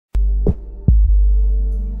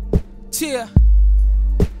Cheer.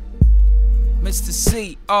 Mr.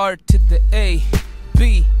 C, R to the A,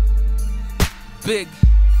 B, Big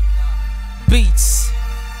Beats.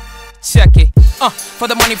 Check it. For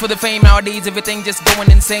the money, for the fame, nowadays everything just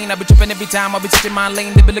going insane. I be tripping every time, I be switching my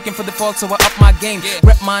lane. They be looking for the fault, so I up my game.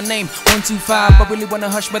 Rep my name, 125. I really wanna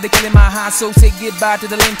hush, but they killing my high. So say goodbye to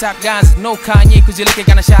the lame top guys. No Kanye, cause you're looking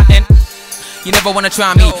kinda shy and you never wanna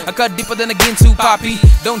try me. I cut deeper than again too poppy.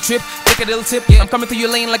 Don't trip, take a little tip. I'm coming through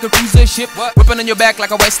your lane like a cruiser ship. Whipping on your back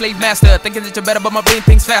like a white slave master. Thinking that you're better, but my brain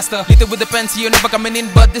thinks faster. Lethal with the pen, so you're never coming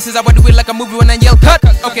in. But this is how I do it, like a movie when I yell cut.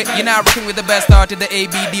 Okay, you're now rocking with the best star to the A,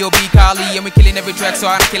 B, D, O, B, Kali. And we killing every track, so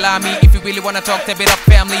I don't kill me. If you really wanna talk, tap it up,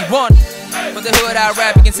 family. One. For the hood I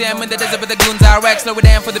rap, you can say I'm in the desert with the goons I rack. Slow it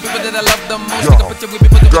down for the people that I love the most. Take a picture with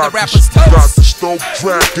people doing the rappers toast. Got this dope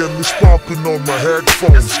track and it's bumping on my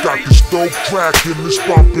headphones. Got this dope track and it's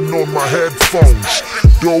bumping on my headphones.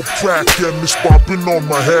 Dope track and it's bumping on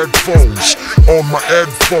my headphones. On my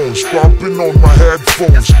headphones, bumping on my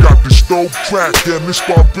headphones. Got this dope track and it's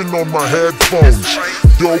bumping on my headphones.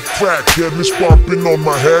 Dope track and it's bumping on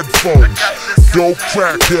my headphones. Dope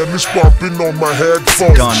track and it's bumping on my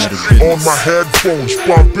headphones. On my headphones,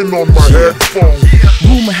 bumping on my headphones.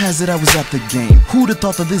 Rumor has it I was at the game. Who'd have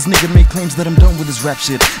thought that this nigga made claims that I'm done with his rap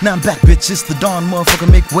shit? Now I'm back, bitch, it's the dawn,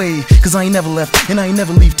 motherfucker, make way. Cause I ain't never left, and I ain't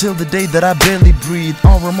never leave till the day that I barely breathe.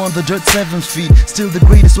 I'm on the dirt 7 feet, still the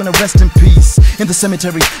greatest when I rest in peace. In the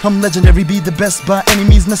cemetery, I'm legendary, be the best by any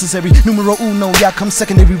means necessary. Numero uno, y'all come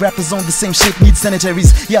secondary. Rappers on the same shit, need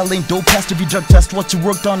sanitaries. Y'all ain't dope, has to be drug test. What you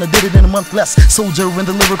worked on, I did it in a month less. Soldier in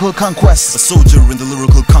the lyrical conquest. A soldier in the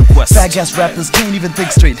lyrical conquest. Fag ass rappers can't even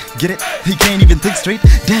think straight. Get it? He can't even think straight.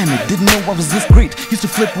 Damn it, didn't know I was this great. Used to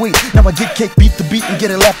flip weight, now I get cake, beat the beat and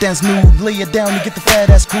get a lap dance nude. Lay it down and get the fat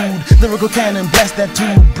ass crude. Lyrical cannon, blast that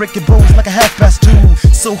tube. Break your bones like a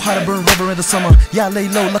 2:30. So hot to burn rubber in the summer. Y'all lay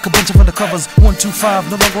low like a bunch of undercovers. 125,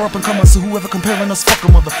 no longer up and coming. So whoever comparing us, fuck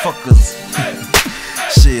 'em motherfuckers.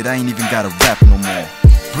 Shit, I ain't even gotta rap no more.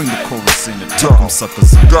 Bring the chorus in and tuck 'em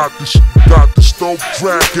suckers in. Got this dope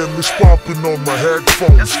track and it's bumping on my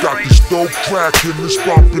headphones. Got this dope track and it's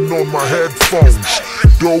bumping on my headphones.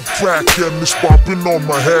 Dope track and it's bumping on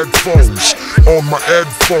my headphones. On my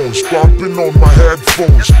headphones, bumping on my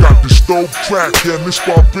headphones. Got this dope track and it's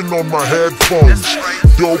bumping on my headphones.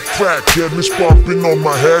 Dope track and it's bumping on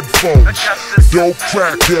my headphones. Dope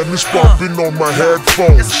track and it's bumping on my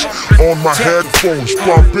headphones. On my headphones,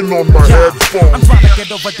 bumping on my headphones. I'm trying to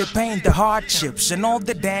get over the pain, the hardships, and all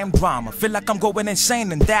the damn drama. Feel like I'm going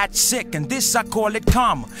insane and that sick, and this I call it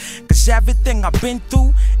karma. Cause everything I've been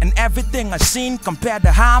through and everything I've seen compared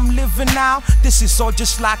to how I'm living now, this is all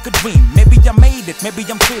just like a dream. Maybe I made it, maybe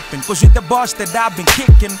I'm tripping, cause with the boss that I've been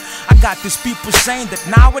kicking, I got these people saying that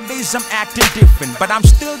nowadays I'm acting different, but I'm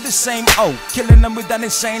still the same killing them with an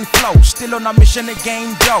insane flow, still on a mission to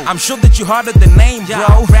gain dough. I'm sure that you heard of the name,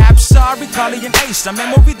 bro. Rabsari, Khali and Ace, a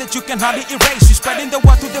memory that you can hardly erase. You spreading the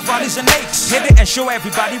word to the volleys and aches. Hit it and show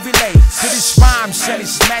everybody relates to this rhymes and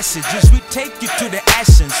its messages. We take you to the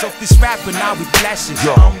essence of this rapping now with blessings.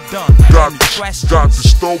 I'm done. Got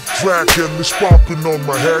this dope track and it's bumping on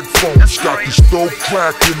my headphones. Got this dope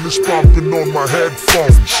track and it's bumping on my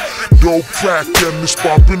headphones. Dope track and it's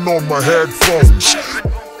bumping on my headphones.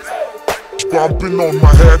 Bumping on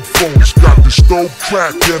my headphones. Got this dope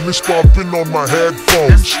track and it's bumping on my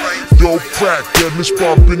headphones. Dope track and it's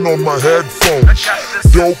bumping on my headphones.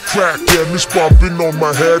 Dope track and it's bumping on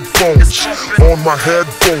my headphones. On my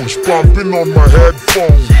headphones, bumping on my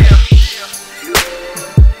headphones.